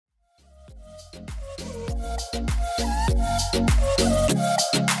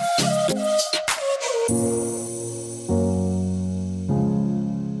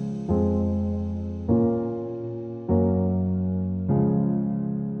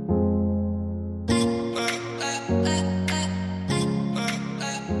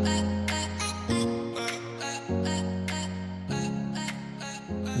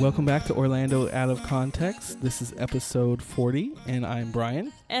Welcome back to Orlando Out of Context. This is episode 40, and I'm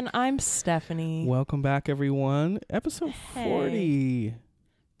Brian. And I'm Stephanie. Welcome back, everyone. Episode 40.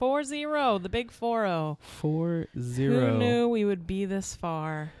 40, the big 40. 40. Who knew we would be this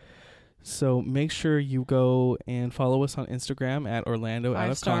far? So make sure you go and follow us on Instagram at Orlando Out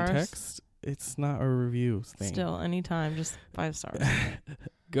of Context. It's not a review thing. Still, anytime, just 5 stars.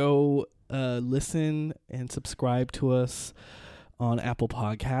 Go listen and subscribe to us on Apple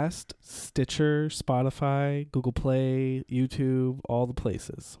Podcast, Stitcher, Spotify, Google Play, YouTube, all the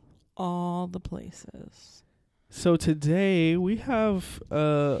places. All the places. So today we have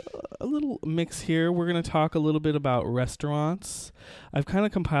a little mix here. We're going to talk a little bit about restaurants. I've kind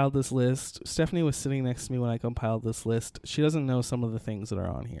of compiled this list. Stephanie was sitting next to me when I compiled this list. She doesn't know some of the things that are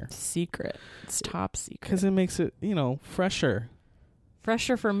on here. Secret. It's top secret. Because it makes it, fresher.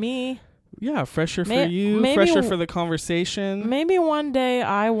 Fresher for me. Yeah, fresher for you, fresher for the conversation. Maybe one day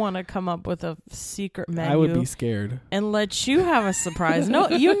I want to come up with a secret menu. I would be scared. And let you have a surprise. No,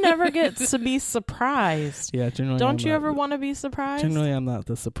 you never get to be surprised. Yeah, generally. Don't you ever want to be surprised? Generally, I'm not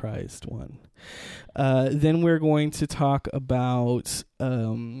the surprised one. Then we're going to talk about,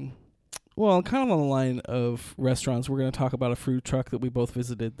 kind of on the line of restaurants. We're going to talk about a food truck that we both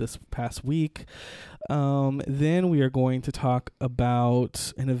visited this past week. Then we are going to talk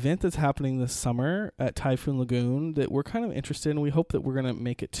about an event that's happening this summer at Typhoon Lagoon that we're kind of interested in. We hope that we're going to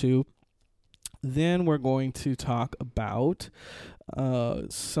make it to. Then we're going to talk about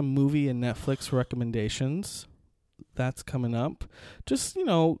some movie and Netflix recommendations. That's coming up. Just,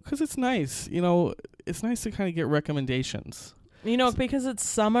 because it's nice. It's nice to kind of get recommendations. Because it's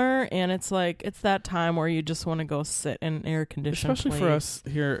summer and it's that time where you just want to go sit in an air-conditioned Especially place. for us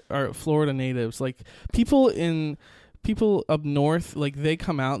here, our Florida natives. Like, people up north, like, they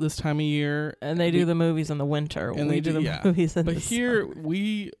come out this time of year. And they do the movies in the winter. And we do the movies in the But here,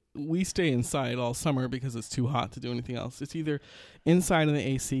 summer. we stay inside all summer because it's too hot to do anything else. It's either inside in the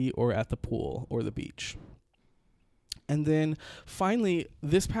AC or at the pool or the beach. And then, finally,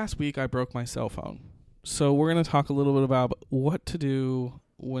 this past week, I broke my cell phone. So we're going to talk a little bit about what to do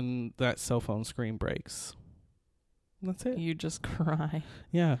when that cell phone screen breaks. That's it. You just cry.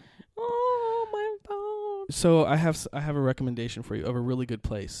 Yeah. Oh, my phone. So I have a recommendation for you of a really good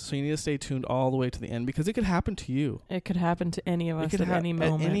place. So you need to stay tuned all the way to the end because it could happen to you. It could happen to any of us at any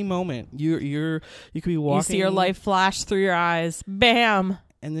moment. At any moment. You could be walking. You see your life flash through your eyes. Bam.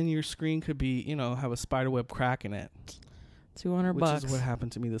 And then your screen could be, have a spiderweb crack in it. $200. Which is what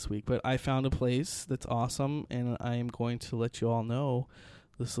happened to me this week. But I found a place that's awesome, and I am going to let you all know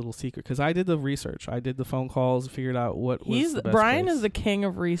this little secret. Because I did the research. I did the phone calls, figured out what was the best Brian place. is the king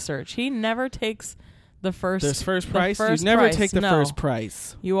of research. He never takes the first price. You never price. take the first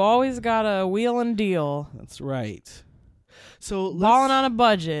price. You always got to wheel and deal. That's right. So balling on a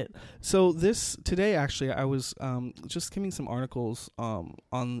budget. So today, actually, I was just skimming some articles on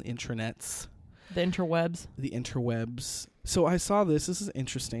the intranets. The interwebs. So I saw this. This is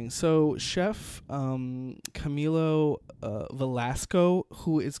interesting. So Chef Camilo Velasco,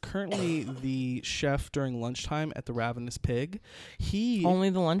 who is currently the chef during lunchtime at the Ravenous Pig, Only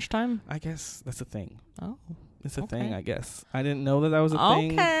the lunchtime? I guess that's a thing. Oh. It's a thing, I guess. I didn't know that was a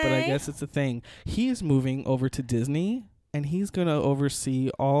thing, but I guess it's a thing. He is moving over to Disney, and he's going to oversee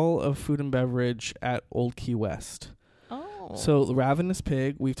all of food and beverage at Old Key West. So the Ravenous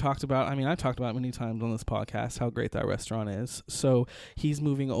Pig, I've talked about many times on this podcast how great that restaurant is. So he's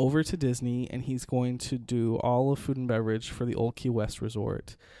moving over to Disney, and he's going to do all of food and beverage for the Old Key West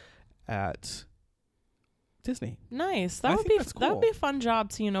Resort at Disney. Nice. That would be a fun job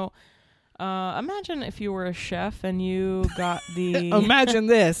to, imagine if you were a chef and you got the Imagine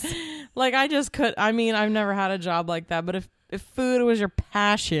this. I've never had a job like that, but if food was your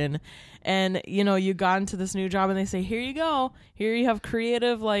passion and, you got into this new job and they say, here you go. Here you have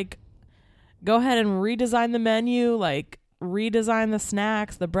creative, go ahead and redesign the menu, redesign the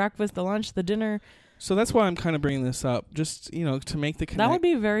snacks, the breakfast, the lunch, the dinner. So that's why I'm kind of bringing this up, just, to make the That would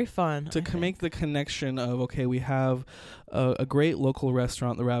be very fun. make the connection of, okay, we have a great local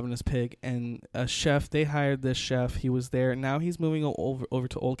restaurant, the Ravenous Pig, and a chef. They hired this chef. He was there. Now he's moving over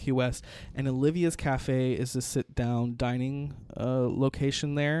to Old Key West, and Olivia's Cafe is a sit-down dining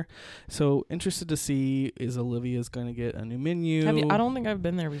location there. So interested to see, is Olivia's going to get a new menu? I don't think I've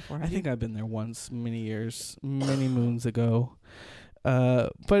been there before. I think I've been there once, many moons ago.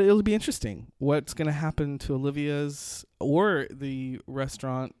 But it'll be interesting what's going to happen to Olivia's or the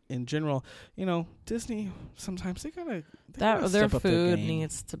restaurant in general. Disney, sometimes they gotta their food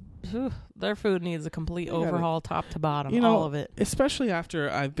needs to their food needs a complete overhaul, top to bottom, all of it. Especially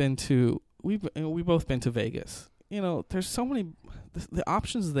after we've both been to Vegas. There's so many the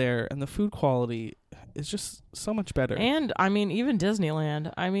options there, and the food quality is just so much better. And even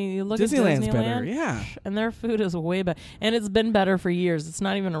Disneyland. You look Disneyland's at Disneyland, better, yeah. And their food is way better, and it's been better for years. It's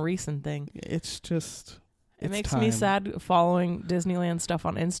not even a recent thing. It's just. It makes me sad following Disneyland stuff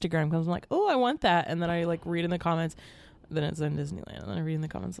on Instagram because I'm like, oh, I want that, and then I read in the comments, then it's in Disneyland, and then I read in the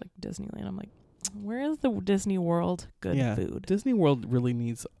comments Disneyland. I'm like, where is the Disney World food? Disney World really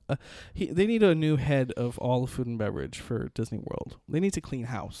needs they need a new head of all the food and beverage for Disney World. They need to clean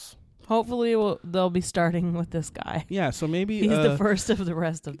house. Hopefully they'll be starting with this guy. Yeah, so maybe he's the first of the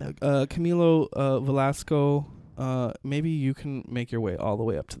rest of them. Camilo Velasco, maybe you can make your way all the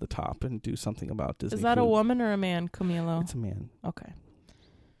way up to the top and do something about Disney Is that food. a woman or a man, Camilo? It's a man. Okay.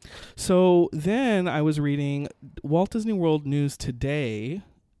 So then I was reading Walt Disney World News Today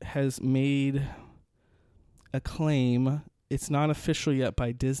has made a claim. It's not official yet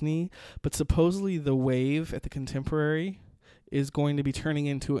by Disney, but supposedly the Wave at the Contemporary is going to be turning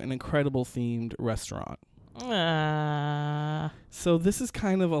into an Incredible themed restaurant. So this is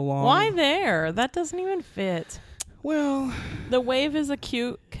kind of a long... Why there? That doesn't even fit. Well... The Wave is a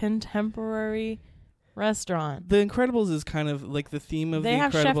cute contemporary restaurant. The Incredibles is kind of like the theme of the Incredibles. They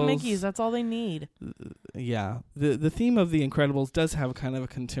have Chef Mickey's. That's all they need. Yeah. The theme of the Incredibles does have kind of a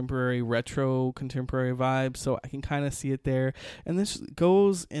contemporary vibe, so I can kind of see it there. And this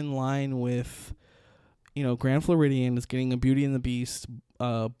goes in line with, Grand Floridian is getting a Beauty and the Beast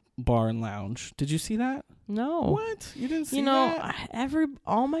bar and lounge. Did you see that? No. What? You didn't see that?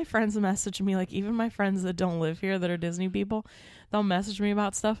 All my friends message me, even my friends that don't live here that are Disney people, they'll message me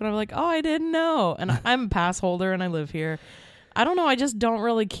about stuff and I'm like, oh, I didn't know. And I'm a pass holder and I live here. I don't know. I just don't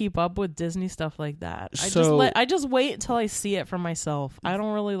really keep up with Disney stuff like that. I just wait until I see it for myself. I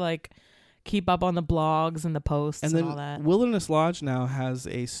don't really keep up on the blogs and the posts and all that. Wilderness Lodge now has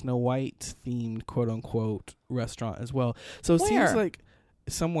a Snow White themed quote unquote restaurant as well. So it seems like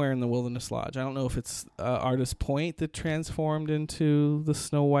somewhere in the Wilderness Lodge. I don't know if it's Artist Point that transformed into the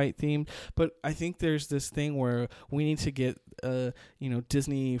Snow White theme, but I think there's this thing where we need to get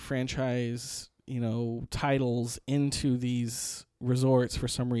Disney franchise titles into these resorts for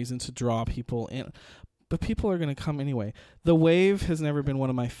some reason to draw people in. But people are going to come anyway. The Wave has never been one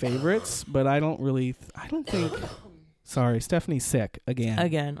of my favorites, but I don't think sorry, Stephanie's sick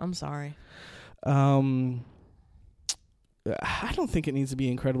again. I'm sorry. I don't think it needs to be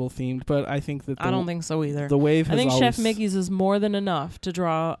Incredible themed, but I think that I don't think so either. The Wave has always... Chef Mickey's is more than enough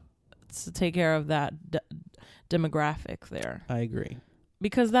to take care of that demographic there. I agree.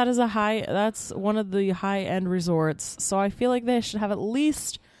 Because that's one of the high-end resorts, so I feel like they should have at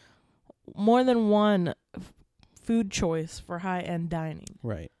least more than one food choice for high-end dining.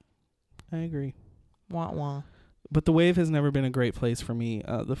 Right. I agree. Wah wah. But the Wave has never been a great place for me.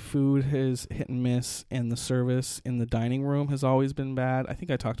 The food has hit and miss, and the service in the dining room has always been bad. I think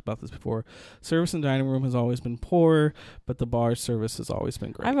I talked about this before. Service in the dining room has always been poor, but the bar service has always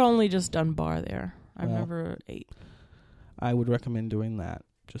been great. I've only just done bar there. I've never ate. I would recommend doing that.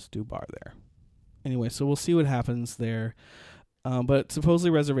 Just do bar there. Anyway, so we'll see what happens there. But supposedly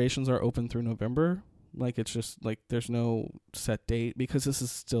reservations are open through November. It's just there's no set date because this is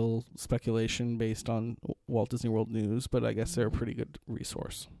still speculation based on Walt Disney World News, but I guess they're a pretty good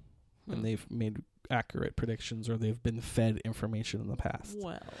resource. And they've made accurate predictions, or they've been fed information in the past.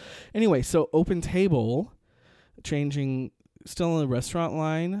 Well. Anyway, so Open Table, changing, still in the restaurant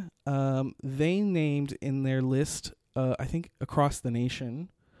line, they named in their list, I think across the nation,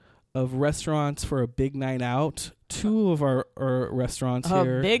 of restaurants for a big night out. Two of our restaurants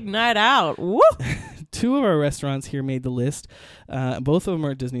here. A big night out. Woo! Two of our restaurants here made the list. Both of them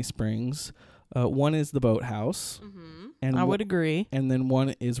are at Disney Springs. One is the Boathouse. Mm-hmm. And I would agree. And then one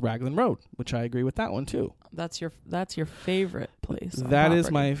is Raglan Road, which I agree with that one too. That's your favorite place. That is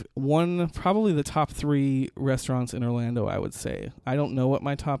my one, probably the top 3 restaurants in Orlando, I would say. I don't know what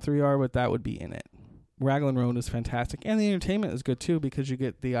my top 3 are, but that would be in it. Raglan Road is fantastic, and the entertainment is good too because you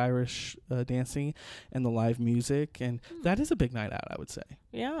get the Irish dancing and the live music, and that is a big night out, I would say.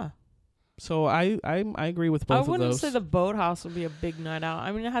 Yeah. So I agree with both of those. I wouldn't say the Boathouse would be a big night out.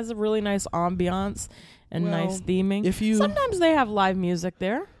 I mean, it has a really nice ambiance and nice theming. Sometimes they have live music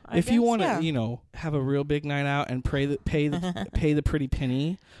there. If you want to, have a real big night out and pay the pretty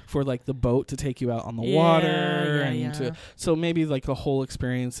penny for like the boat to take you out on the water, so maybe like the whole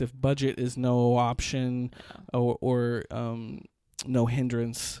experience. If budget is no option or no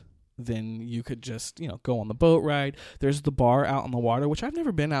hindrance, then you could just go on the boat ride. There's the bar out on the water, which I've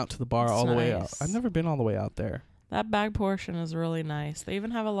never been out to the bar all the way out. I've never been all the way out there. That back portion is really nice. They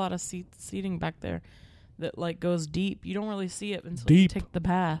even have a lot of seating back there that like goes deep. You don't really see it until you take the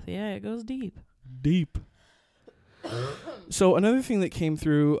path. Yeah, it goes deep. So another thing that came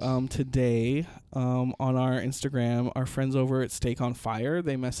through today on our Instagram, our friends over at Steak on Fire,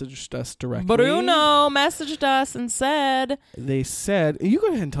 they messaged us directly. Bruno messaged us and said... They said... You go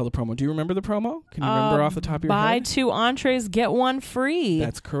ahead and tell the promo. Do you remember the promo? Can you remember off the top of your head? Buy 2 entrees, get 1 free.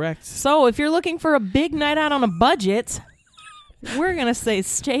 That's correct. So if you're looking for a big night out on a budget... We're going to say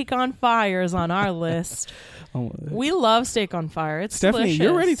Steak on Fire is on our list. We love Steak on Fire. It's Stephanie, delicious.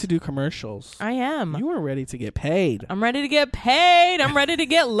 You're ready to do commercials. I am. You are ready to get paid. I'm ready to get paid. I'm ready to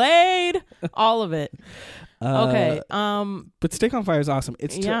get laid. All of it. Okay. But Steak on Fire is awesome.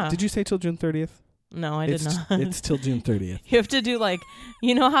 It's did you say till June 30th? No, I did not. It's till June 30th. You have to do like,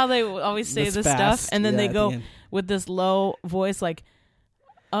 you know how they always say this stuff and then they go with this low voice like,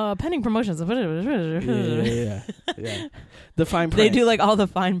 pending promotions. Yeah. The fine print. They do like all the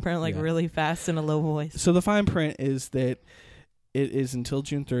fine print like really fast in a low voice. So the fine print is that it is until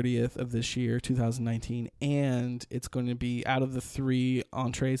June 30th of this year, 2019, and it's going to be out of the 3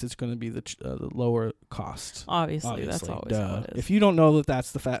 entrees, it's going to be the lower cost. Obviously, that's always how it is. If you don't know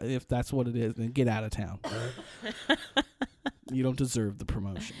that if that's what it is, then get out of town. You don't deserve the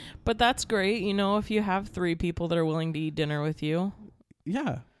promotion. But that's great, if you have 3 people that are willing to eat dinner with you.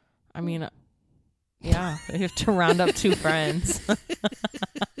 Yeah. I mean, you have to round up 2 friends.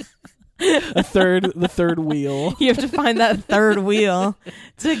 The third wheel. You have to find that third wheel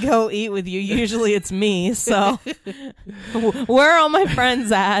to go eat with you. Usually it's me. So where are all my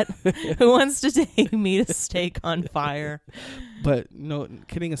friends at? Who wants to take me to Steak on Fire? But no,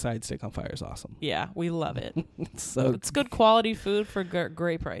 kidding aside, Steak on Fire is awesome. Yeah, we love it. So it's good quality food for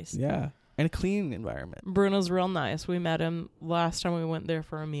great price. Yeah. And a clean environment. Bruno's real nice. We met him last time we went there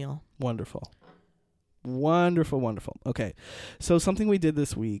for a meal. Wonderful. Okay. So something we did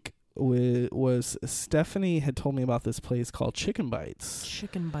this week was Stephanie had told me about this place called Chicken Bites.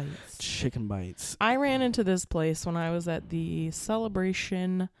 Chicken Bites. I ran into this place when I was at the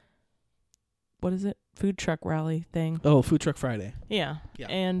Celebration, what is it? Food truck rally thing. Oh, Food Truck Friday. Yeah.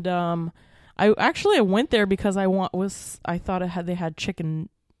 And I went there because I thought they had chicken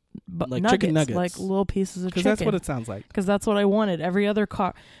like nuggets, chicken nuggets, like little pieces of chicken. Because that's what it sounds like. Because that's what I wanted. Every other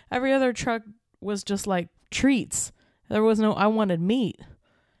truck was just like treats. There was I wanted meat.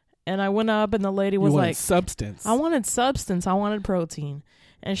 And I went up and the lady was like, substance. I wanted substance. I wanted protein.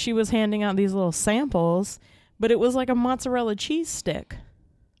 And she was handing out these little samples, but it was like a mozzarella cheese stick.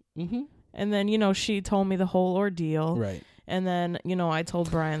 Mm-hmm. And then, she told me the whole ordeal. Right. And then, I told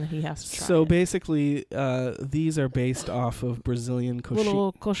Brian that he has to try So it. basically, these are based off of Brazilian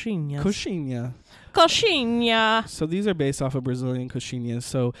little coxinhas. Coxinha. So these are based off of Brazilian coxinhas.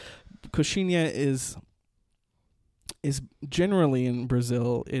 So coxinha is generally in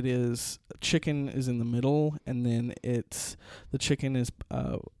Brazil, it is chicken is in the middle, and then the chicken is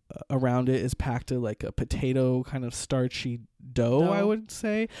around it is packed like a potato kind of starchy dough. I would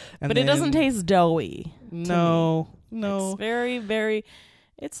say. But it doesn't taste doughy. No. It's very, very,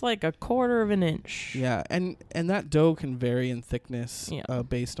 it's like a quarter of an inch. Yeah, and that dough can vary in thickness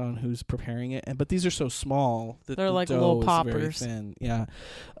based on who's preparing it. But these are so small that they're like dough little is poppers. very thin. Yeah,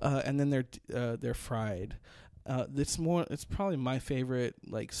 and then they're fried. It's probably my favorite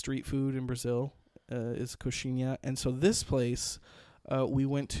like street food in Brazil is coxinha. And so this place we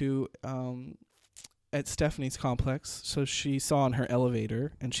went to at Stephanie's complex. So she saw in her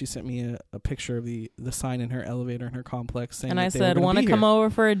elevator, and she sent me a picture of the sign in her elevator in her complex saying, and I said, want to come over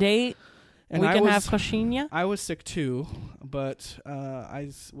for a date? And we can have coxinha. I was sick too, but I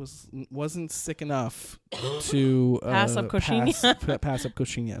wasn't sick enough to pass up coxinha. Pass up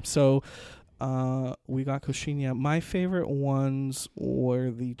coxinha. So we got coxinha. My favorite ones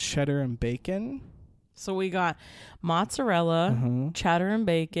were the cheddar and bacon. So we got mozzarella, cheddar and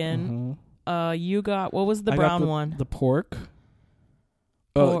bacon. You got, what was the brown one? The pork.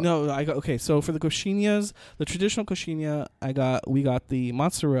 Oh no, I got okay. So for the coxinhas, the traditional coxinha, we got the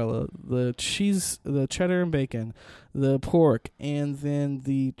mozzarella, the cheese, the cheddar and bacon, the pork, and then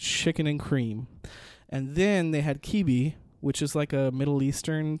the chicken and cream, and then they had kibe, which is like a Middle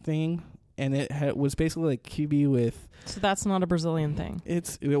Eastern thing, and was basically like kibe with. So that's not a Brazilian thing.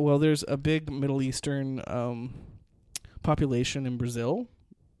 There's a big Middle Eastern population in Brazil,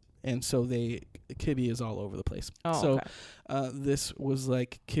 and so kibe is all over the place. Oh, so okay. this was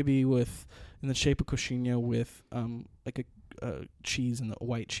like kibe with in the shape of coxinha with like a cheese and the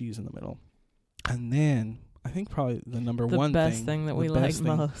white cheese in the middle, and then I think probably the best thing that we like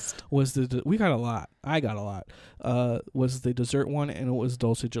most was we got a lot. I got a lot. Was the dessert one, and it was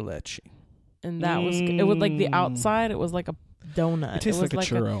dulce de leche. And that was it. Was like the outside. It was like a donut. It tastes like a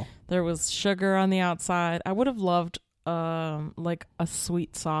churro. There was sugar on the outside. I would have loved like a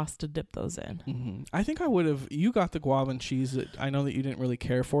sweet sauce to dip those in. Mm-hmm. I think I would have. You got the guava and cheese that I know that you didn't really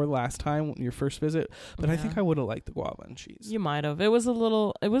care for last time, your first visit, but I think I would have liked the guava and cheese. You might have. It was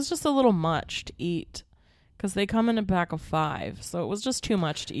just a little much to eat. Because they come in a pack of 5, so it was just too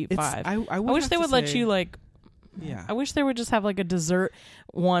much to eat 5. I wish they would let you like. Yeah. I wish they would just have like a dessert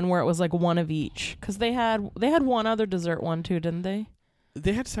one where it was like one of each. Because they had one other dessert one too, didn't they?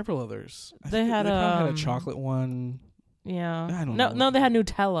 They had several others. They probably had a chocolate one. Yeah. I don't know. No, they had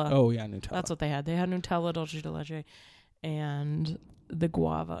Nutella. Oh yeah, Nutella. That's what they had. They had Nutella, dulce de leche, and the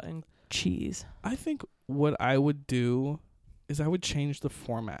guava and cheese. I think what I would do is I would change the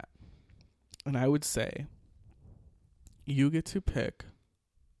format, and I would say. You get to pick.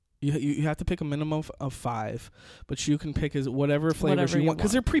 You have to pick a minimum of 5, but you can pick whatever flavors you want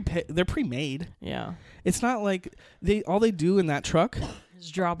because they're pre-made. Yeah, it's not like all they do in that truck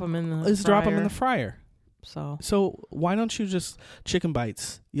is drop them in the fryer. So why don't you just chicken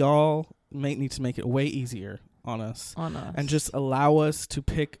bites? Y'all need to make it way easier on us and just allow us to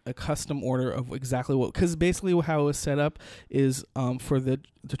pick a custom order of exactly what, because basically how it was set up is for the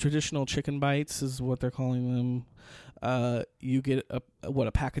traditional chicken bites is what they're calling them. You get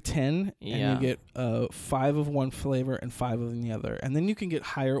a pack of 10, and you get 5 of one flavor and 5 of the other, and then you can get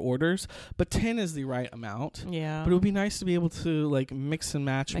higher orders. But 10 is the right amount. Yeah. But it would be nice to be able to like mix and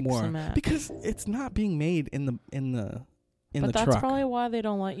match more because it's not being made in the but that's truck. probably why they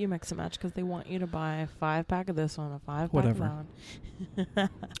don't let you mix and match, because they want you to buy a 5-pack of this one, a 5-pack of that one.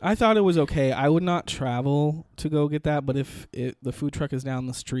 I thought it was okay. I would not travel to go get that, but if the food truck is down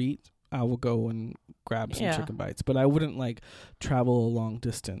the street, I will go and grab some chicken bites. But I wouldn't like travel a long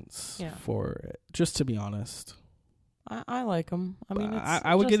distance for it, just to be honest. I like them. I mean,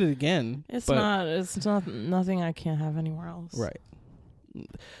 I would get it again. It's not nothing I can't have anywhere else. Right.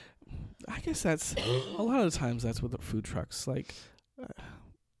 I guess that's a lot of the times that's with the food trucks. Like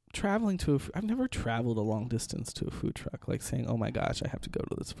traveling I've never traveled a long distance to a food truck. Like saying, "Oh my gosh, I have to go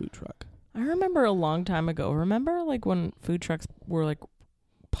to this food truck." I remember a long time ago. Remember, like when food trucks were like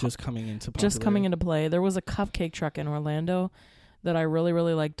just coming into play. There was a cupcake truck in Orlando that I really,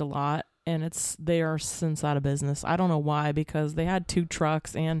 really liked a lot, and they are since out of business. I don't know why, because they had 2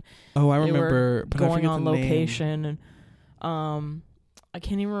 trucks and I remember going on location name. And I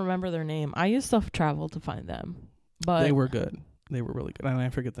can't even remember their name. I used to travel to find them, but they were good. They were really good, and I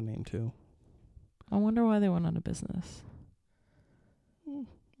forget the name too. I wonder why they went out of business.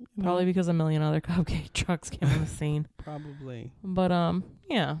 Probably because a million other cupcake trucks came on the scene. Probably. But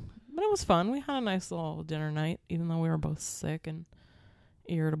yeah. But it was fun. We had a nice little dinner night, even though we were both sick and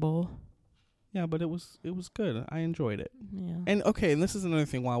irritable. Yeah, but it was good. I enjoyed it. Yeah. And okay, and this is another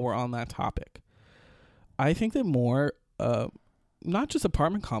thing while we're on that topic. I think that more not just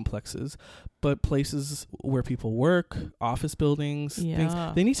apartment complexes, but places where people work, office buildings, things,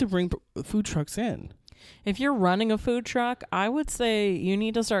 they need to bring food trucks in. If you're running a food truck, I would say you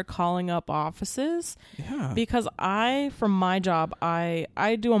need to start calling up offices. Yeah. Because from my job,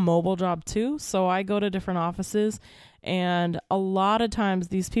 I do a mobile job too. So I go to different offices, and a lot of times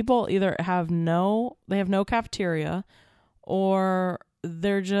these people either have no cafeteria, or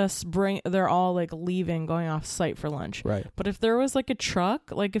they're all like leaving, going off site for lunch. Right. But if there was like a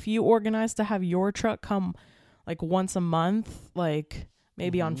truck, like if you organized to have your truck come like once a month, like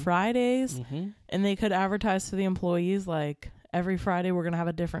maybe on Fridays, and they could advertise to the employees like every Friday we're going to have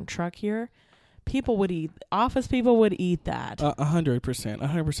a different truck here. Office people would eat that.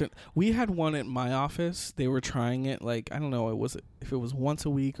 100%. We had one at my office. They were trying it like, I don't know, if it was once a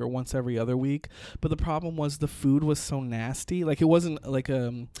week or once every other week. But the problem was the food was so nasty. Like it wasn't like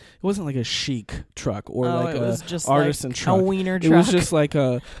a chic truck or like it was a just artisan like truck. A wiener truck. It was just like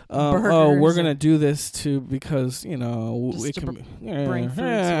we're gonna do this because it can bring food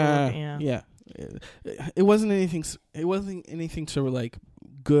to work. Yeah. It wasn't anything. It wasn't anything to like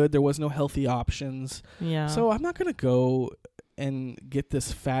good. There was no healthy options. Yeah. So I'm not going to go and get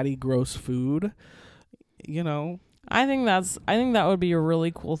this fatty, gross food, you know. I think that would be a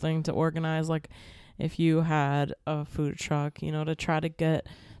really cool thing to organize, like if you had a food truck, you know, to try to get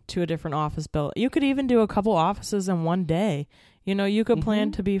to a different office building. You could even do a couple offices in one day. You know, you could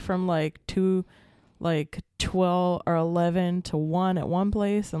plan to be from like 12 or 11 to 1 at one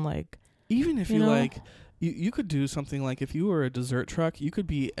place, and like, even if you like, you could do something like, if you were a dessert truck, you could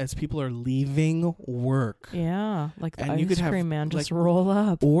be, as people are leaving work. Yeah, like the and ice you could cream have, man just like, roll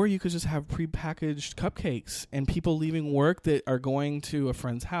up. Or you could just have prepackaged cupcakes, and people leaving work that are going to a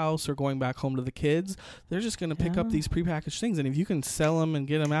friend's house or going back home to the kids, they're just going to pick up these prepackaged things. And if you can sell them and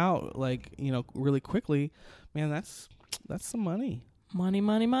get them out, like, you know, really quickly, man, that's some money. Money.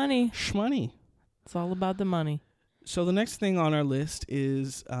 Shmoney. It's all about the money. So the next thing on our list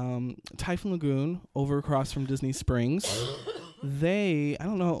is Typhoon Lagoon over across from Disney Springs. I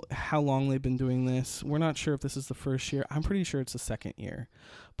don't know how long they've been doing this. We're not sure if this is the first year. I'm pretty sure it's the second year.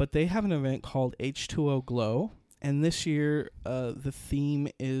 But they have an event called H2O Glow. And this year, the theme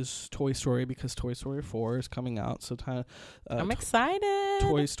is Toy Story, because Toy Story 4 is coming out. So I'm excited.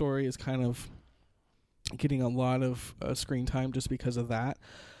 Toy Story is kind of getting a lot of screen time just because of that.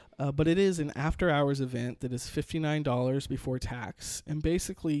 But it is an after-hours event that is $59 before tax. And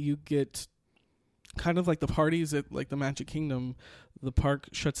basically you get kind of like the parties at like the Magic Kingdom. The park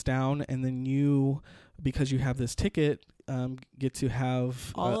shuts down, and then you, because you have this ticket, get to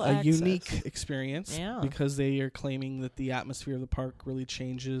have a unique experience. Yeah. Because they are claiming that the atmosphere of the park really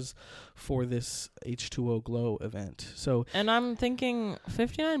changes for this H2O Glow event. So, and I'm thinking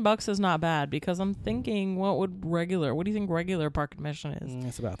 $59 is not bad, because I'm thinking, what do you think regular park admission is?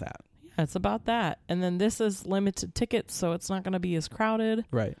 It's about that. Yeah, it's about that. And then this is limited tickets, so it's not going to be as crowded.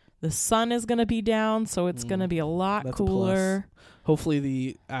 Right. The sun is going to be down, so it's going to be a lot cooler. Hopefully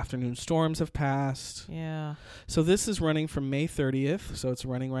the afternoon storms have passed. Yeah. So this is running from May 30th, so it's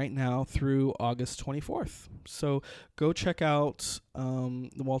running right now, through August 24th. So go check out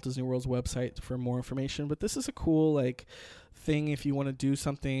the Walt Disney World's website for more information. But this is a cool like thing if you want to do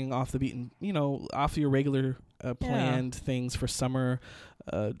something off the beaten, you know, off your regular planned things for summer.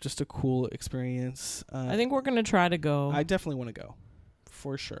 Just a cool experience. I think we're going to try to go. I definitely want to go,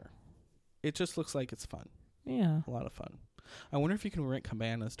 for sure. It just looks like it's fun. Yeah. A lot of fun. I wonder if you can rent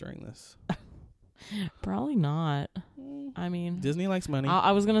cabanas during this. Probably not. I mean, Disney likes money.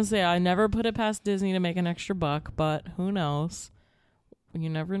 I was going to say, I never put it past Disney to make an extra buck, but who knows? You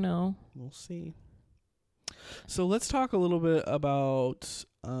never know. We'll see. So let's talk a little bit about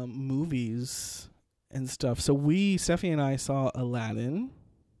movies and stuff. So Steffi and I saw Aladdin.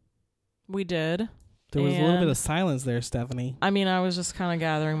 We did. There was a little bit of silence there, Stephanie. I mean, I was just kind of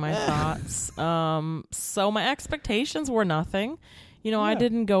gathering my thoughts. So my expectations were nothing. You know, I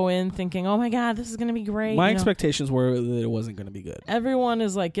didn't go in thinking, oh my God, this is going to be great. My expectations were that it wasn't going to be good. Everyone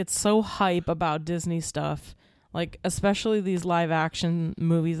is like, gets so hype about Disney stuff, like especially these live action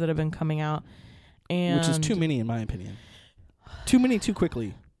movies that have been coming out. Which is too many, in my opinion. Too many too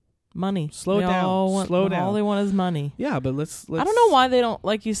quickly. Money. Slow down. All they want is money. Yeah, but let's I don't know why they don't,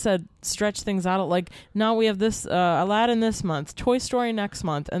 like you said, stretch things out. Like now we have this Aladdin this month, Toy Story next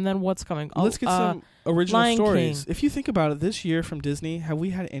month, and then what's coming? Let's get some original Lion stories. King. If you think about it, this year from Disney, have we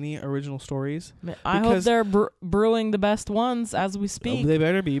had any original stories? I hope they're brewing the best ones as we speak. They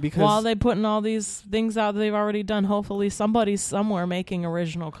better be, because while they putting all these things out that they've already done, hopefully somebody's somewhere making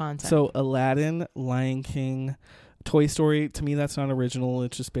original content. So Aladdin, Lion King, Toy Story, to me that's not original.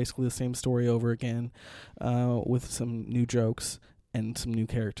 It's just basically the same story over again, with some new jokes and some new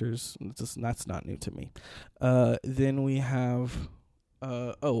characters. That's not new to me. Then we have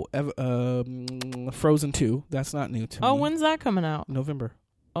Frozen 2. That's not new to me. Oh, when's that coming out? November.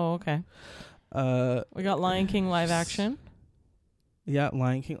 Oh, okay. We got Lion King live action. Yeah,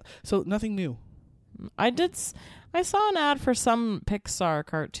 Lion King. So nothing new. I saw an ad for some Pixar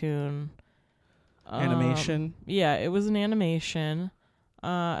cartoon. Animation. Yeah, it was an animation.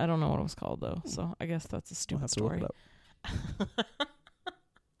 I don't know what it was called though, so I guess that's a stupid story.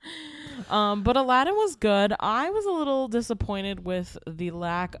 But Aladdin was good. I was a little disappointed with the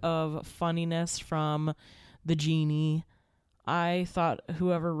lack of funniness from the genie. I thought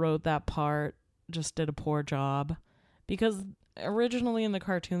whoever wrote that part just did a poor job, because originally in the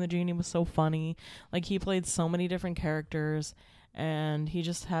cartoon the genie was so funny. Like he played so many different characters, and he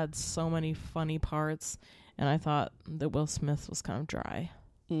just had so many funny parts, and I thought that Will Smith was kind of dry.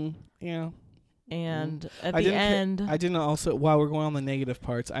 Yeah. And at the end... I didn't also... While we're going on the negative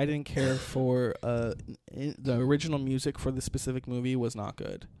parts, I didn't care for... the original music for the specific movie was not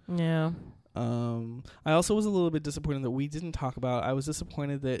good. Yeah. I also was a little bit disappointed that we didn't talk about. I was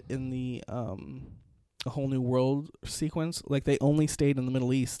disappointed that in the A Whole New World sequence, like they only stayed in the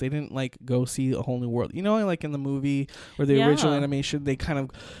Middle East. They didn't like go see A Whole New World. You know, like in the movie or the original animation, they kind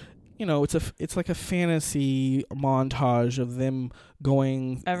of, you know, it's like a fantasy montage of them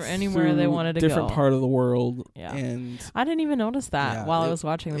going anywhere they wanted to different go. part of the world. Yeah. And I didn't even notice that while I was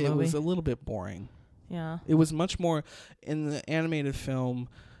watching the movie. It was a little bit boring. Yeah. It was much more in the animated film.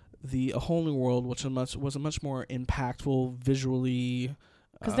 The A Whole New World, which was a much more impactful visually.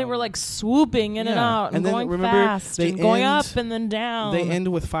 Because they were like swooping in and out and going fast and going up and then down. They end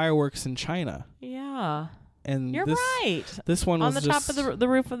with fireworks in China. Yeah. And you're right. This one was on the top of the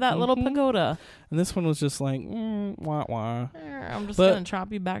roof of that little pagoda. And this one was just like, wah wah. I'm just going to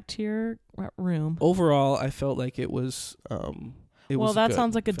chop you back to your room. Overall, I felt like it was. Well, that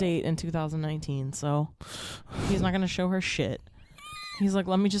sounds like a date in 2019. So he's not going to show her shit. He's like,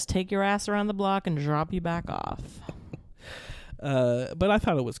 let me just take your ass around the block and drop you back off. But I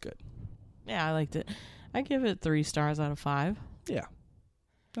thought it was good. Yeah, I liked it. I give it 3 stars out of 5. Yeah.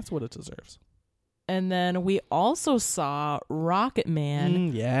 That's what it deserves. And then we also saw Rocket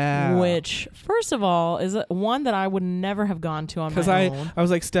Man. Yeah. Which, first of all, is one that I would never have gone to on my own. Because I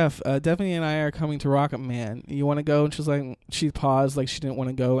was like, Steph, Stephanie and I are coming to Rocket Man. You want to go? And she's like, she paused like she didn't want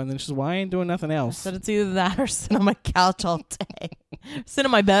to go. And then she's like, well, I ain't doing nothing else. I said it's either that or sit on my couch all day. Sit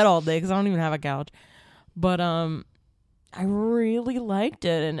in my bed all day because I don't even have a couch. But I really liked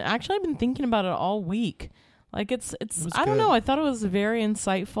it. And actually, I've been thinking about it all week. Like, it's I don't know. I thought it was very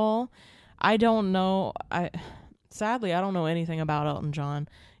insightful. I don't know. Sadly, I don't know anything about Elton John.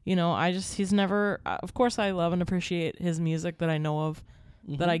 You know, he's never, of course I love and appreciate his music that I know of,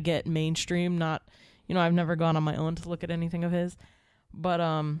 that I get mainstream, not, you know, I've never gone on my own to look at anything of his, but,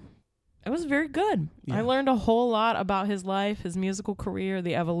 it was very good. Yeah. I learned a whole lot about his life, his musical career,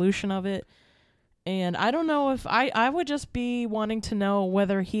 the evolution of it. And I don't know if I would just be wanting to know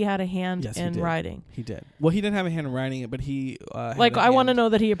whether he had a hand in writing. He did. Well, he didn't have a hand in writing it, but he I want to know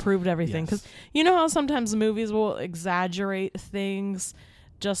that he approved everything. Because you know how sometimes movies will exaggerate things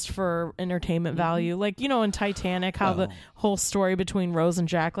just for entertainment value. Like, you know, in Titanic, how the whole story between Rose and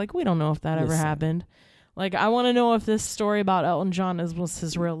Jack, like, we don't know if that ever happened. Like, I want to know if this story about Elton John was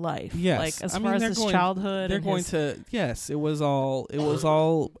his real life. Yes. Like, as far as his childhood. They're going to, yes, it was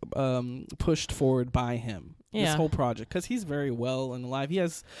all pushed forward by him. Yeah. This whole project. Because he's very well and alive. He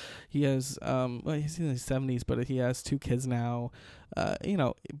has, well, he's in his 70s, but he has 2 kids now. You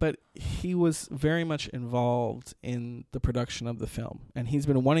know, but he was very much involved in the production of the film. And he's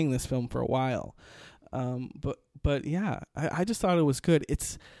been wanting this film for a while. But yeah, I just thought it was good.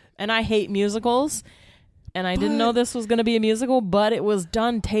 And I hate musicals. And I didn't know this was going to be a musical, but it was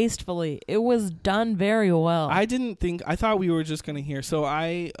done tastefully. It was done very well. I thought we were just going to hear. So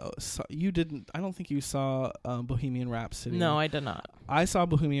I don't think you saw Bohemian Rhapsody. No, I did not. I saw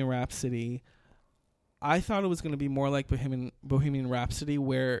Bohemian Rhapsody. I thought it was going to be more like Bohemian Rhapsody,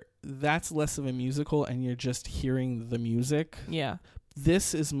 where that's less of a musical and you're just hearing the music. Yeah.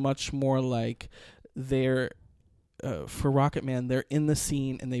 This is much more like for Rocket Man, they're in the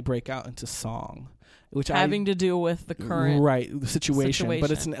scene and they break out into song. Which having to do with the current the situation,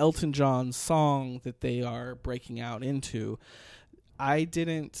 but it's an Elton John song that they are breaking out into. I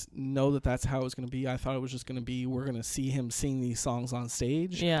didn't know that that's how it was going to be. I thought it was just going to be we're going to see him sing these songs on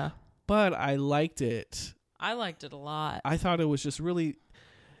stage. Yeah, but I liked it. I liked it a lot. I thought it was just really.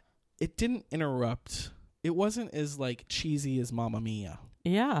 It didn't interrupt. It wasn't as like cheesy as Mamma Mia.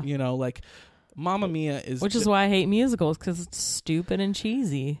 Yeah, you know, like. Mamma Mia is... Which is why I hate musicals, because it's stupid and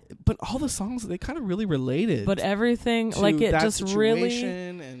cheesy. But all the songs, they kind of really related. But everything, like it just really...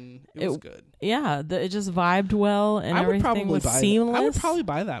 And it was good. Yeah, it just vibed well and everything was seamless. I would probably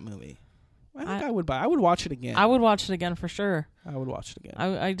buy that movie. I would watch it again. I would watch it again for sure. I would watch it again.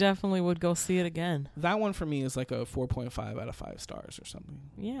 I definitely would go see it again. That one for me is like a 4.5 out of 5 stars or something.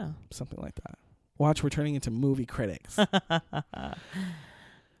 Yeah. Something like that. Watch, we're turning into movie critics.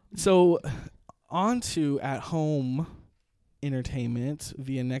 So... On to at-home entertainment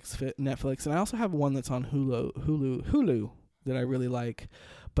via Netflix, and I also have one that's on Hulu that I really like.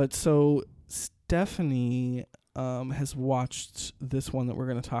 But so Stephanie has watched this one that we're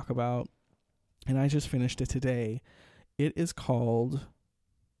going to talk about, and I just finished it today. It is called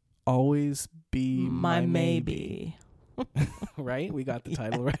Always Be My Maybe. Right? We got the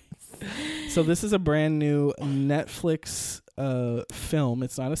title right. So this is a brand new Netflix film.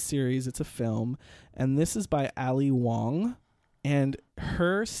 It's not a series, it's a film. And this is by Ali Wong. And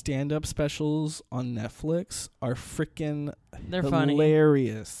her stand-up specials on Netflix are freaking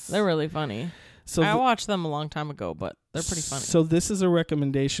hilarious. They're really funny. So I watched them a long time ago, but they're pretty funny. So this is a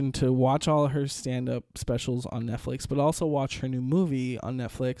recommendation to watch all her stand-up specials on Netflix, but also watch her new movie on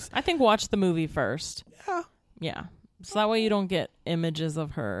Netflix. I think watch the movie first. Yeah. Yeah. So that way you don't get images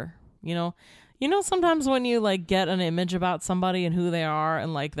of her, you know. You know, sometimes when you like get an image about somebody and who they are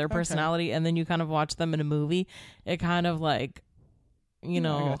and like their personality, and then you kind of watch them in a movie, it kind of like, you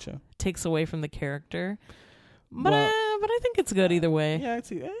know, takes away from the character. But I think it's good either way. Yeah, I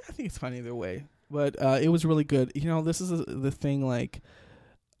think it's fun either way. But it was really good. You know, this is the thing. Like,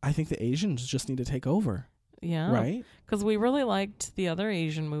 I think the Asians just need to take over. Yeah. Right? Because we really liked the other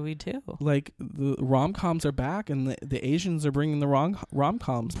Asian movie, too. Like, the rom-coms are back, and the Asians are bringing the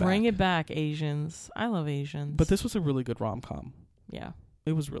rom-coms back. Bring it back, Asians. I love Asians. But this was a really good rom-com. Yeah.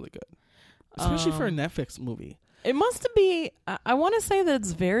 It was really good. Especially for a Netflix movie. It must be, I want to say that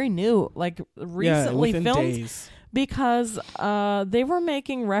it's very new, like recently filmed. Days. Because they were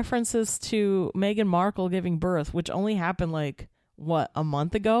making references to Meghan Markle giving birth, which only happened like, what, a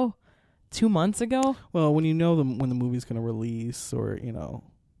month ago? 2 months ago? Well, when you know when the movie's going to release, or, you know.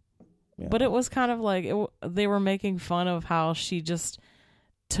 Yeah. But it was kind of like, they were making fun of how she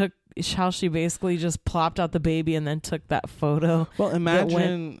basically just plopped out the baby and then took that photo. Well,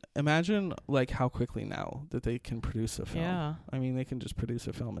 imagine like how quickly now that they can produce a film. Yeah. I mean, they can just produce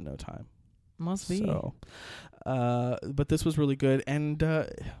a film in no time. Must be. So, but this was really good, and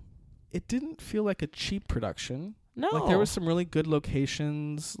it didn't feel like a cheap production. No. Like, there were some really good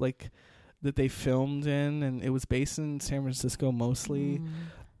locations, like, that they filmed in, and it was based in San Francisco mostly.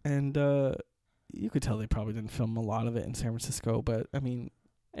 And you could tell they probably didn't film a lot of it in San Francisco, but I mean,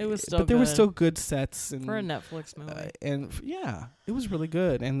 it was still. But there were still good sets, and for a Netflix movie. Yeah, it was really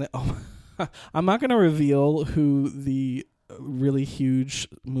good. And I'm not going to reveal who the really huge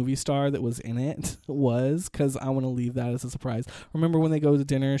movie star that was in it was, because I want to leave that as a surprise. Remember when they go to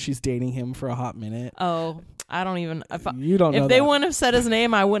dinner, she's dating him for a hot minute. Oh, I don't even. You don't know. If they wouldn't have said his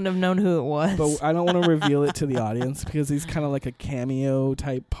name, I wouldn't have known who it was. But I don't want to reveal it to the audience, because he's kind of like a cameo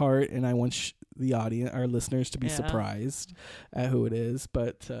type part, and I want the audience, our listeners, to be surprised at who it is.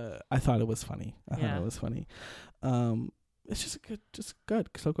 But I thought it was funny. It's just good.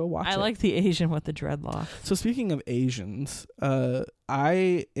 So go watch it. I like the Asian with the dreadlocks. So speaking of Asians,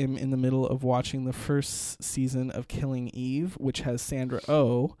 I am in the middle of watching the first season of Killing Eve, which has Sandra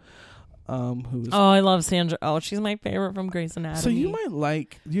Oh, who's... Oh, I love Sandra Oh. She's my favorite from Grey's Anatomy. So you might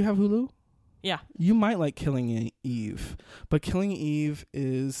like... Do you have Hulu? Yeah. You might like Killing Eve. But Killing Eve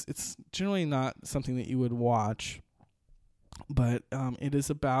it's generally not something that you would watch. But it is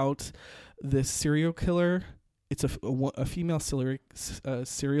about this serial killer. It's a female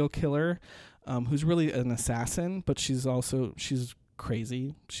serial killer who's really an assassin, but she's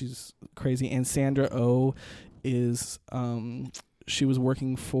crazy. She's crazy. And Sandra Oh is she was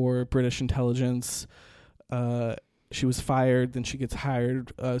working for British intelligence. She was fired, then she gets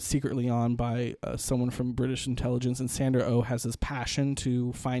hired secretly on by someone from British intelligence, and Sandra Oh has this passion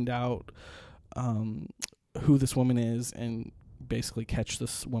to find out who this woman is and basically catch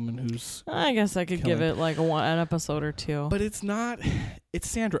this woman who's... I guess I could give it like an episode or two. But it's not... It's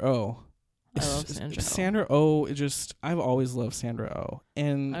Sandra Oh. I love Sandra Oh. Sandra Oh, I've always loved Sandra Oh.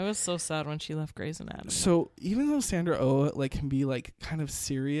 And I was so sad when she left Grey's Anatomy. So even though Sandra Oh like can be like kind of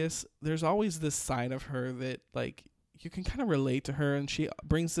serious, there's always this side of her that like you can kind of relate to her, and she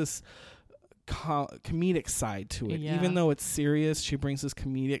brings this comedic side to it. Yeah. Even though it's serious, she brings this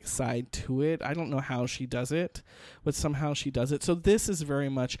comedic side to it. I don't know how she does it, but somehow she does it. So this is very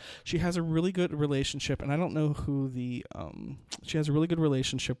much, she has a really good relationship, and I don't know who she has a really good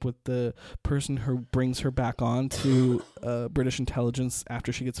relationship with the person who brings her back on to British intelligence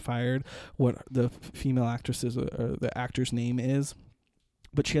after she gets fired, what the female actress's or the actor's name is.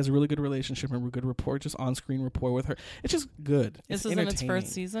 But she has a really good relationship and a good rapport, just on-screen rapport with her. It's just good. This is in its first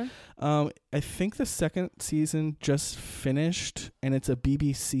season? I think the second season just finished, and it's a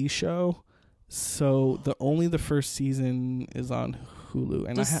BBC show. So the first season is on Hulu.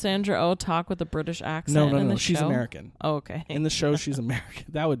 And does Sandra Oh talk with a British accent? No. She's American. Oh, okay. In the show, she's American.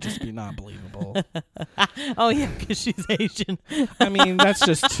 That would just be not believable. Oh yeah, because she's Asian. I mean, that's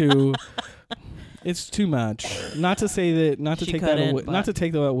just too. It's too much. Not to say that. Not to take that away. Not to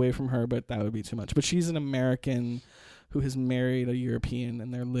take that away from her, but that would be too much. But she's an American who has married a European,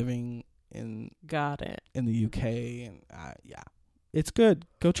 and they're living in. Got it. In the UK, and yeah, it's good.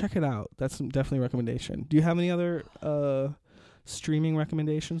 Go check it out. That's definitely a recommendation. Do you have any other streaming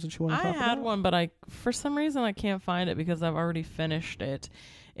recommendations that you want to talk about? I had one, but for some reason I can't find it because I've already finished it.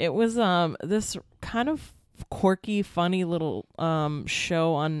 It was this kind of quirky, funny little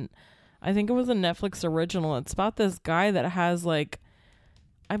show on. I think it was a Netflix original. It's about this guy that has like,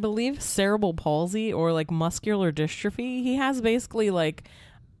 I believe, cerebral palsy or like muscular dystrophy. He has basically like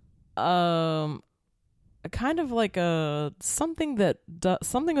a kind of like a something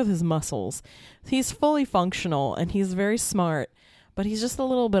with his muscles. He's fully functional and he's very smart, but he's just a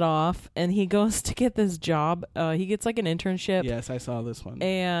little bit off, and he goes to get this job. He gets like an internship. Yes, I saw this one.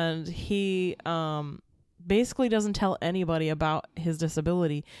 And he basically doesn't tell anybody about his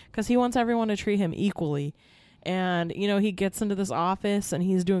disability because he wants everyone to treat him equally. And, you know, he gets into this office and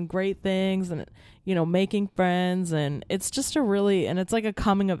he's doing great things and, you know, making friends. And it's just it's like a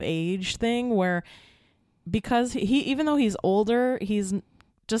coming of age thing where, because even though he's older, he's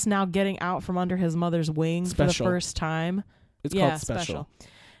just now getting out from under his mother's wing for the first time. It's called Special.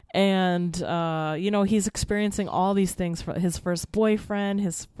 And, you know, he's experiencing all these things for his first boyfriend,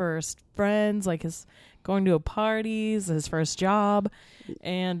 his first friends, like his going to parties, his first job.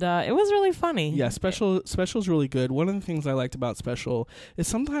 And it was really funny. Yeah, Special's really good. One of the things I liked about Special is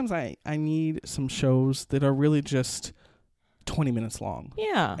sometimes I need some shows that are really just 20 minutes long.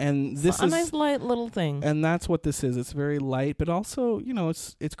 Yeah. And this is a nice light little thing. And that's what this is. It's very light, but also, you know,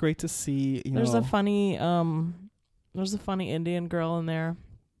 it's great to see, There's a funny Indian girl in there.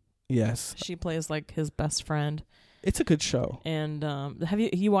 Yes. She plays like his best friend. It's a good show. And have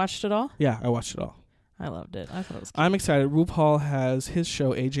you watched it all? Yeah, I watched it all. I loved it. I thought it was cute. I'm excited. RuPaul has his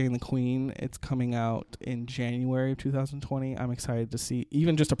show AJ and the Queen. It's coming out in January of 2020. I'm excited to see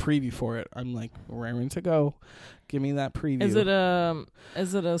even just a preview for it. I'm like raring to go. Give me that preview. Is it a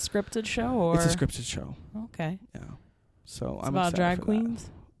scripted show or? It's a scripted show. Okay. Yeah. So it's I'm about excited drag for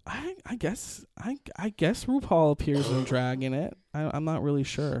queens. That. I guess RuPaul appears in drag in it. I'm not really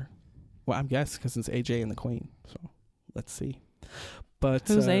sure. Well, I'm guessing because it's AJ and the Queen. So let's see. But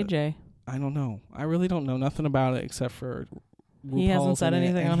who's AJ? I don't know. I really don't know nothing about it except for RuPaul's. He hasn't said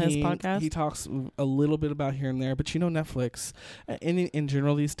anything on his podcast? He talks a little bit about here and there, but you know Netflix, in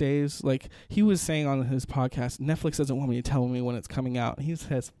general these days, like he was saying on his podcast, Netflix doesn't want me to tell me when it's coming out. He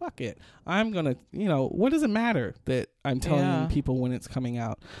says, fuck it. I'm going to, what does it matter that I'm telling people when it's coming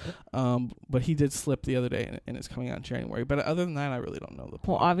out? But he did slip the other day and it's coming out in January. But other than that, I really don't know the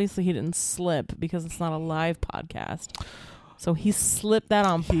plot. Well, obviously he didn't slip because it's not a live podcast. So he slipped that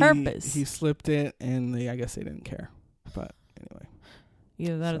on purpose. He slipped it, and I guess they didn't care. But anyway.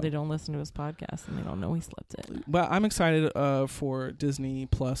 Either that or they don't listen to his podcast, and they don't know he slipped it. Well, I'm excited for Disney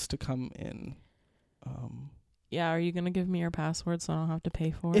Plus to come in. Yeah, are you going to give me your password so I don't have to pay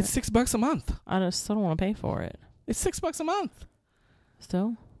for it? It's $6 a month. I still don't want to pay for it. It's $6 a month.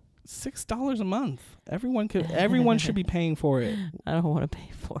 Still? $6 a month. Everyone should be paying for it. I don't want to pay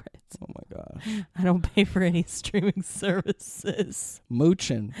for it. Oh my gosh. I don't pay for any streaming services.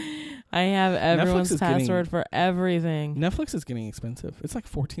 Moochin'. I have everyone's password for everything. Netflix is getting expensive. It's like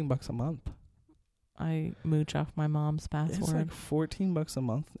 $14 a month. I mooch off my mom's password. It's like $14 a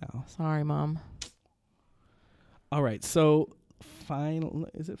month now. Sorry, Mom. All right. So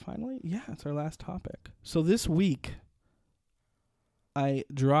is it finally? Yeah, it's our last topic. So this week I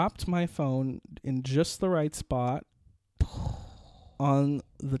dropped my phone in just the right spot on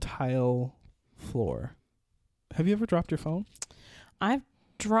the tile floor. Have you ever dropped your phone? I've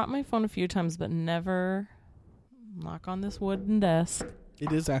dropped my phone a few times, but never, knock on this wooden desk.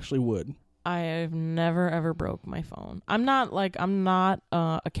 It is actually wood. I've never ever broke my phone. I'm not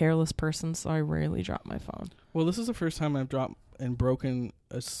a careless person, so I rarely drop my phone. Well, this is the first time I've dropped and broken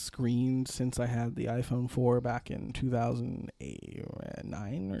a screen since I had the iPhone 4 back in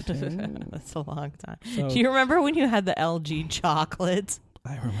 2009 or 10. That's a long time. So, do you remember when you had the LG chocolate?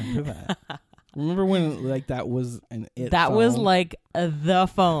 I remember that. Remember when that was an it That phone? Was like the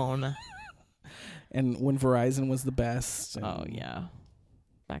phone. And when Verizon was the best. Oh, yeah.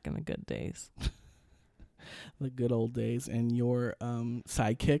 Back in the good days. The good old days. And your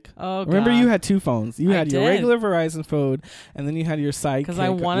Sidekick. Oh, remember God. You had two phones. You had your did. regular Verizon phone, and then you had your Sidekick. Because I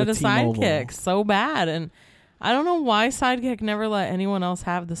wanted a T-Mobile. Sidekick so bad. And I don't know why Sidekick never let anyone else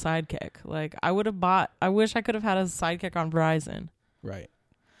have the Sidekick. Like, I wish I could have had a Sidekick on Verizon. Right.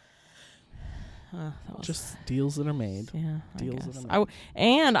 Just deals that are made. Yeah. Deals that are made.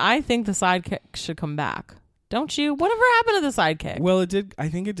 And I think the Sidekick should come back. Don't you? Whatever happened to the Sidekick? Well, it did. I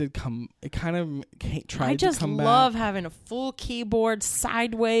think it did come. It kind of tried to come back. I just love having a full keyboard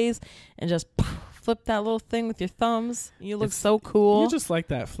sideways and just flip that little thing with your thumbs. You look so cool. You just like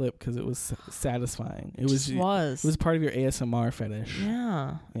that flip because it was satisfying. It was part of your ASMR fetish.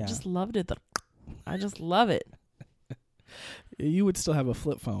 Yeah. I just loved it. I just love it. You would still have a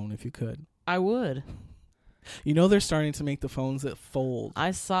flip phone if you could. I would. You know they're starting to make the phones that fold. I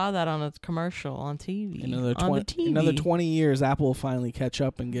saw that on a commercial on TV. Another 20 years, Apple will finally catch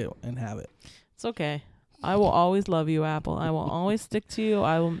up and have it. It's okay. I will always love you, Apple. I will always stick to you.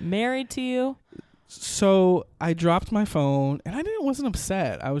 I will married to you. So I dropped my phone, and I wasn't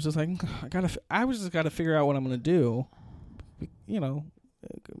upset. I was just like, I just got to figure out what I'm gonna do. You know,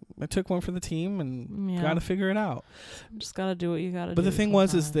 I took one for the team, and got to figure it out. Just got to do what you got to do. But the thing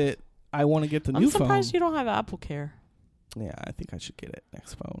is that I want to get the new phone. I'm surprised you don't have Apple Care. Yeah, I think I should get it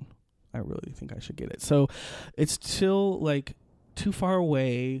next phone. I really think I should get it. So it's still like too far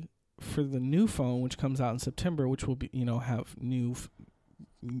away for the new phone, which comes out in September, which will be, have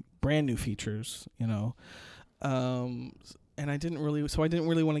brand new features, and I didn't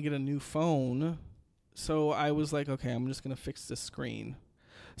really want to get a new phone. So I was like, okay, I'm just going to fix this screen.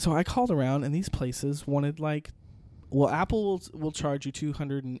 So I called around, and these places wanted Apple will charge you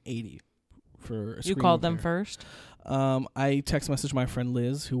 $280 for a screen. You called repair. them first? I text messaged my friend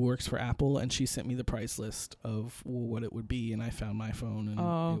Liz, who works for Apple, and she sent me the price list of what it would be, and I found my phone. And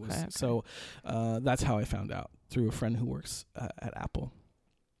okay. So that's how I found out, through a friend who works at Apple.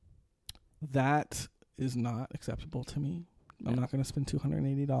 That is not acceptable to me. I'm not going to spend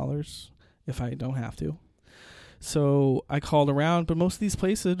 $280 if I don't have to. So I called around, but most of these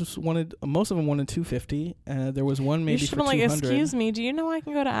places wanted $250. There was one maybe for $200. Excuse me, do you know I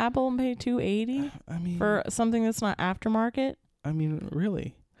can go to Apple and pay $280 for something that's not aftermarket? I mean,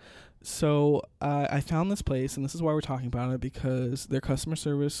 really. So I found this place, and this is why we're talking about it, because their customer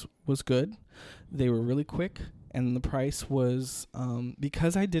service was good. They were really quick, and the price was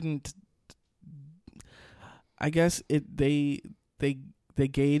because I didn't. I guess they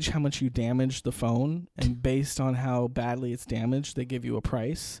gauge how much you damage the phone, and based on how badly it's damaged, they give you a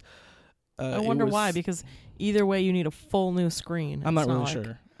price. I wonder why, because either way you need a full new screen. I'm not really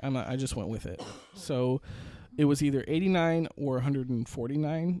sure. I just went with it. So it was either $89 or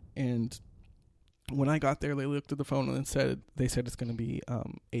 $149, and when I got there, they looked at the phone and they said it's going to be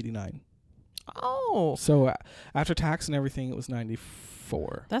 $89. Oh. So after tax and everything, it was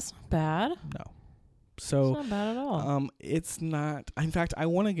 $94. That's not bad. No. So it's not bad at all. It's not. In fact, I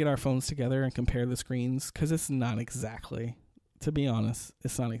want to get our phones together and compare the screens, because it's not exactly. To be honest,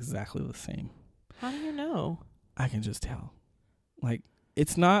 it's not exactly the same. How do you know? I can just tell. Like,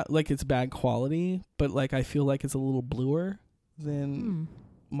 it's not like it's bad quality, but like I feel like it's a little bluer than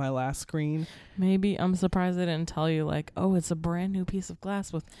my last screen. Maybe I'm surprised they didn't tell you, like, oh, it's a brand new piece of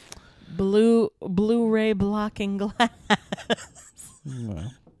glass with Blu-ray blocking glass. No.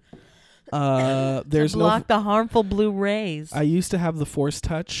 There's to block the harmful Blu-rays. I used to have the Force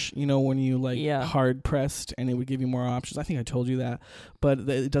Touch, when you hard pressed, and it would give you more options. I think I told you that, but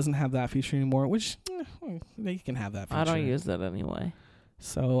it doesn't have that feature anymore, which they can have that feature. I don't use that anyway.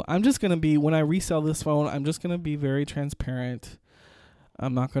 So I'm just going to be, when I resell this phone, I'm just going to be very transparent.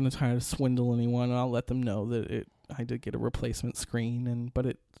 I'm not going to try to swindle anyone, and I'll let them know that I did get a replacement screen,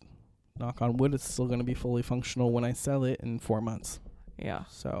 but knock on wood, it's still going to be fully functional when I sell it in 4 months. Yeah.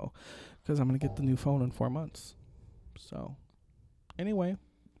 So, because I'm going to get the new phone in 4 months. So, anyway,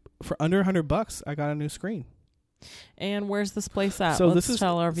 for under $100, I got a new screen. And where's this place at? So Let's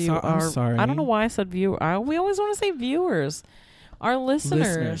tell our viewers. I'm sorry. I don't know why I said viewer. We always want to say viewers. Our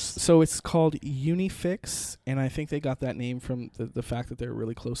listeners. So it's called Unifix, and I think they got that name from the fact that they're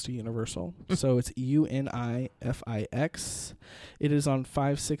really close to Universal. So it's UNIFIX. It is on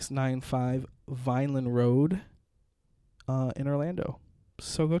 5695 Vineland Road in Orlando.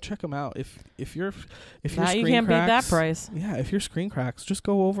 So go check them out. If your screen you can't cracks, beat that price. Yeah, if your screen cracks, just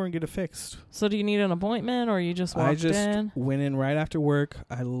go over and get it fixed. So do you need an appointment, or you just walked in? I just went in right after work.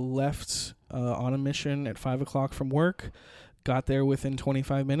 I left on a mission at 5:00 from work. Got there within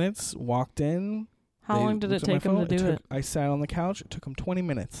 25 minutes. Walked in. How long did it take them to do it? I sat on the couch. It took them 20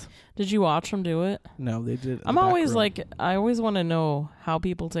 minutes. Did you watch them do it? No, they did. I always want to know how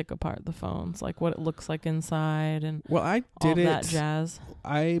people take apart the phones, like what it looks like inside, and I did all that jazz.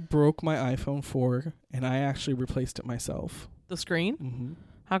 I broke my iPhone 4, and I actually replaced it myself. The screen? Mm-hmm.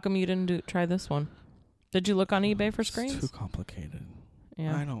 How come you didn't try this one? Did you look on eBay for screens? It's too complicated.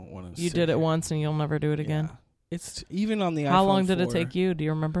 Yeah, I don't want to. You did it once, and you'll never do it again. Yeah. It's even on the iPhone 4. How long did it take you? Do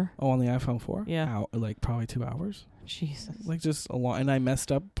you remember? Oh, on the iPhone 4? Yeah. Like probably 2 hours. Jesus. Like just a long, and I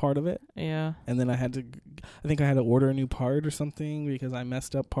messed up part of it. Yeah. And then I think I had to order a new part or something because I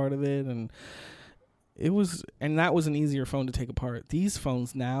messed up part of it, and that was an easier phone to take apart. These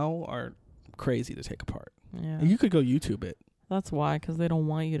phones now are crazy to take apart. Yeah. You could go YouTube it. That's why, because they don't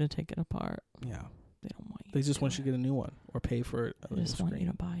want you to take it apart. Yeah. They don't want you. They just want you to get a new one or pay for it. They just want you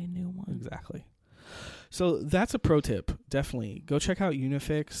to buy a new one. Exactly. So that's a pro tip. Definitely go check out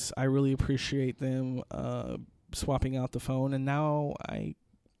Unifix. I really appreciate them swapping out the phone, and now I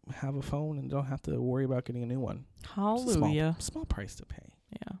have a phone and don't have to worry about getting a new one. Hallelujah. Small price to pay.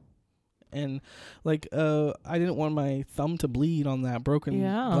 Yeah. and like I didn't want my thumb to bleed on that broken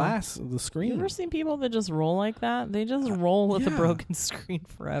glass of the screen. You ever seen people that just roll like that? They just roll with a yeah. broken screen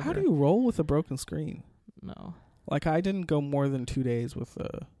forever. How do you roll with a broken screen? No. Like, I didn't go more than 2 days with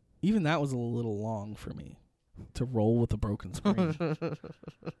even that was a little long for me to roll with a broken screen.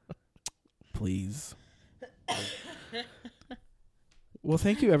 Please. Well,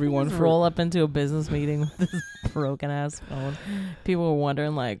 thank you everyone Just for roll up into a business meeting with this broken ass phone. People were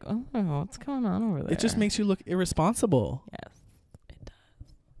wondering like, oh, what's going on over there? It just makes you look irresponsible. Yes, it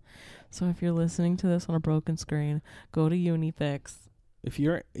does. So if you're listening to this on a broken screen, go to Unifix. If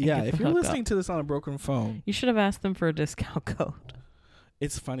you're get the listening hookup. to this on a broken phone, You should have asked them for a discount code.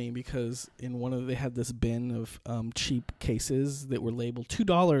 it's funny because in they had this bin of cheap cases that were labeled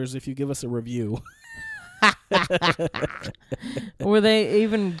 $2 if you give us a review. Were they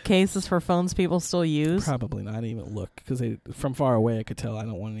even cases for phones people still use? Probably not even look, because from far away I could tell I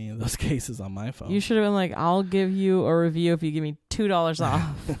don't want any of those cases on my phone. You should have been like, I'll give you a review if you give me $2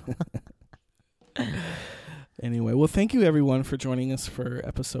 off. Anyway, well, thank you everyone for joining us for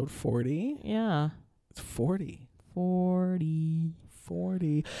episode 40. Yeah. It's 40. 40.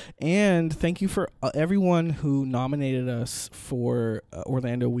 And thank you for everyone who nominated us for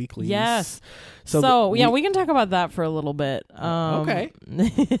Orlando Weeklies. Yes. So we can talk about that for a little bit. Okay.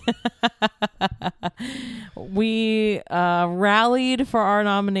 We rallied for our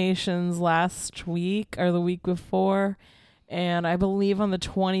nominations last week or the week before. And I believe on the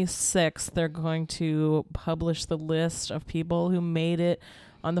 26th, they're going to publish the list of people who made it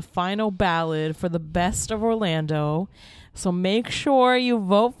on the final ballot for the Best of Orlando. So make sure you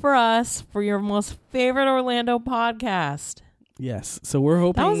vote for us for your most favorite Orlando podcast. Yes. So we're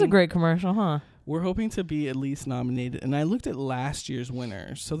hoping... That was a great commercial, huh? We're hoping to be at least nominated. And I looked at last year's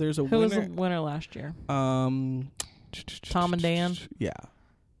winners. So there's a Who winner... was the winner last year? Tom and Dan? Yeah.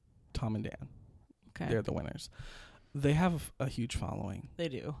 Tom and Dan. Okay. They're the winners. They have a huge following. They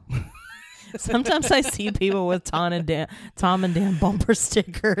do. Sometimes I see people with Tom and Dan bumper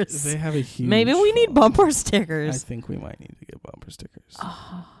stickers. They have a huge Maybe we need following. bumper I stickers. think we might need to get bumper stickers.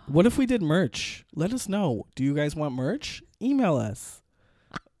 What if we did merch? Let us know. Do you guys want merch? Email us.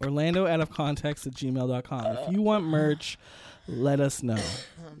 orlandooutofcontext@gmail.com. If you want merch, let us know.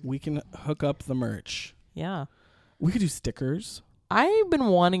 We can hook up the merch. Yeah. We could do stickers. I've been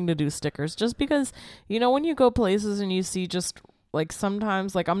wanting to do stickers just because, when you go places and you see just like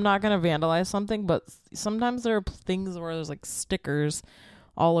sometimes, like I'm not going to vandalize something, but sometimes there are things where there's like stickers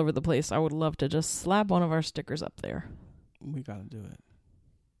all over the place. I would love to just slap one of our stickers up there. We got to do it.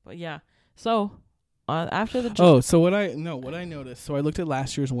 But yeah. So after the... So what I noticed, so I looked at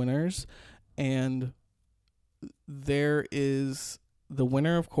last year's winners, and there is the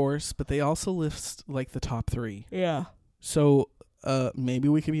winner, of course, but they also list like the top 3. Yeah. So maybe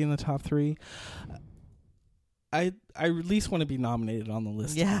we could be in the top 3. I at least want to be nominated on the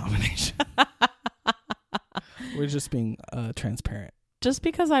list of nomination. We're just being transparent. Just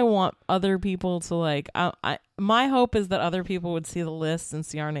because I want other people to like, my hope is that other people would see the list and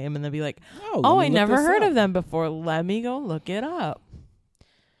see our name and they'll be like, oh, I never heard of them before. Let me go look it up.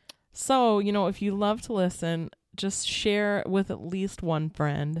 So, if you love to listen, just share with at least one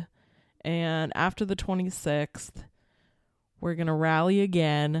friend. And after the 26th, we're going to rally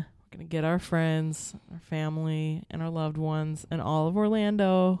again. We're going to get our friends, our family, and our loved ones, and all of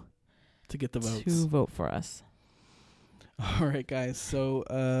Orlando to get the votes. To vote for us. All right, guys. So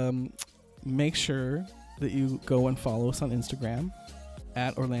make sure that you go and follow us on Instagram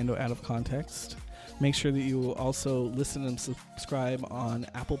at Orlando Out of Context. Make sure that you also listen and subscribe on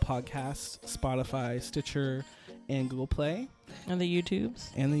Apple Podcasts, Spotify, Stitcher, and Google Play. And the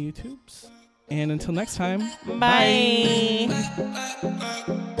YouTubes. And until next time, bye.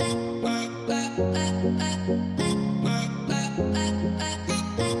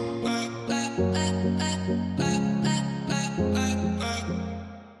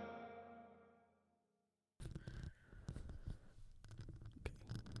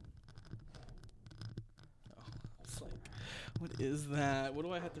 What is that? What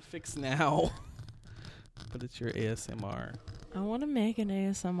do I have to fix now? But it's your ASMR. I want to make an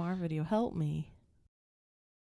ASMR video. Help me.